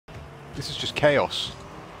This is just chaos.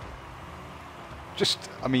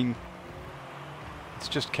 I mean, it's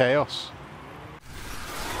just chaos.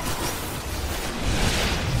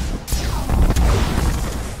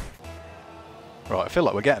 Right, I feel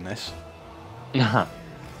like we're getting this. Sanjay.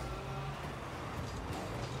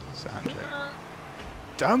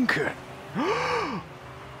 Duncan!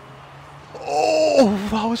 Oh,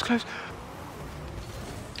 that was close.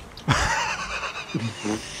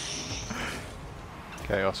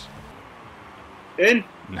 Chaos. In?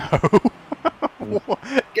 No.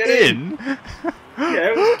 Get in! Yeah,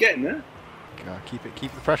 I was getting there. God, keep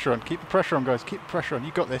the pressure on. Keep the pressure on, guys. Keep the pressure on.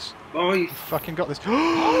 You got this. Oh, you Fucking got this.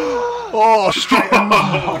 Oh, straight.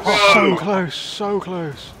 Oh, so close. So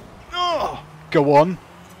close. Oh. Go on.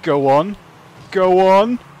 Go on. Go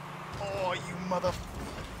on. Oh, you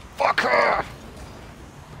motherfucker.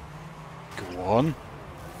 Go on.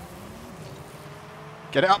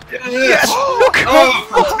 Get it up. Yes! Look Oh,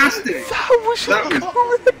 fantastic! That was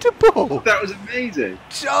incredible. That was amazing.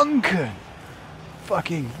 Duncan.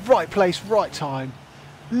 Fucking right place, right time.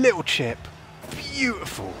 Little chip.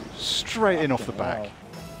 Beautiful. Straight in off the back.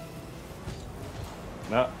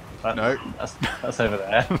 No. No. That's over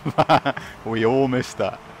there. We all missed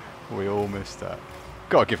that. We all missed that.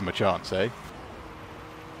 Gotta give him a chance, eh?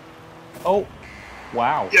 Oh.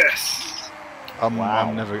 Wow. Yes! Wow.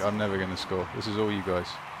 I'm never gonna score. This is all you guys.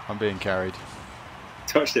 I'm being carried.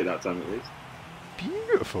 Touched it that time at least.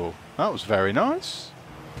 Beautiful. That was very nice.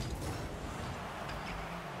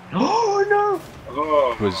 Oh no!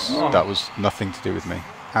 Oh. That was nothing to do with me.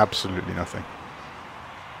 Absolutely nothing.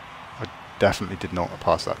 I definitely did not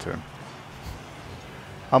pass that to him.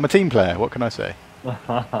 I'm a team player. What can I say?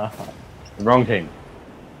 Wrong team.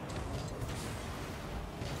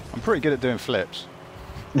 I'm pretty good at doing flips.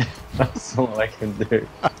 That's all I can do.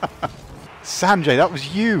 Sanjay, that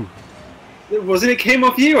was you. Wasn't it came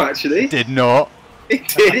off you actually? Did not. It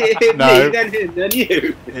did. It hit No. me, then him, then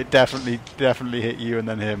you. It definitely hit you and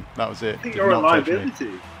then him. That was it. I think Did you're a not touch me.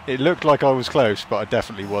 liability. It looked like I was close, but I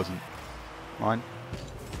definitely wasn't. Mine.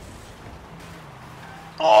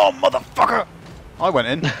 Oh, motherfucker! I went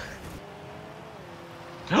in.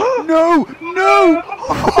 No! No!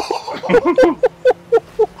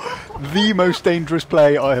 The most dangerous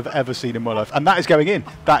play I have ever seen in my life. And that is going in.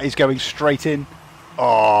 That is going straight in.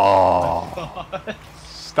 Oh.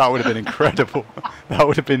 That would have been incredible. That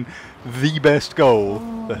would have been the best goal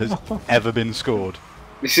that has ever been scored.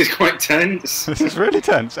 This is quite tense. This is really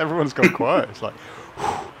tense. Everyone's gone quiet. It's like,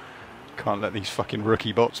 whew, can't let these fucking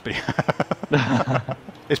rookie bots be.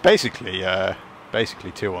 It's basically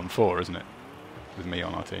 2-on-4, isn't it? With me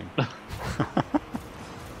on our team.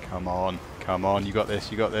 Come on, come on. You got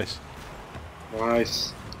this. You got this.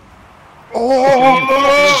 Nice. Oh!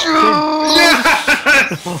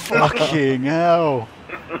 Fucking hell!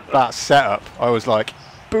 That setup, I was like,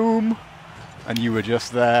 boom, and you were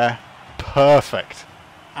just there. Perfect.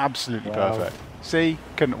 Absolutely perfect. See,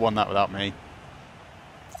 couldn't have won that without me.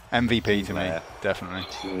 MVP to me, definitely.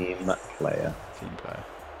 Team player. Team player.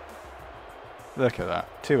 Look at that.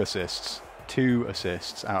 2 assists. 2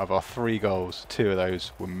 assists out of our 3 goals. 2 of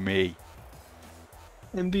those were me.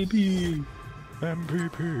 MVP.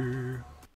 MVP.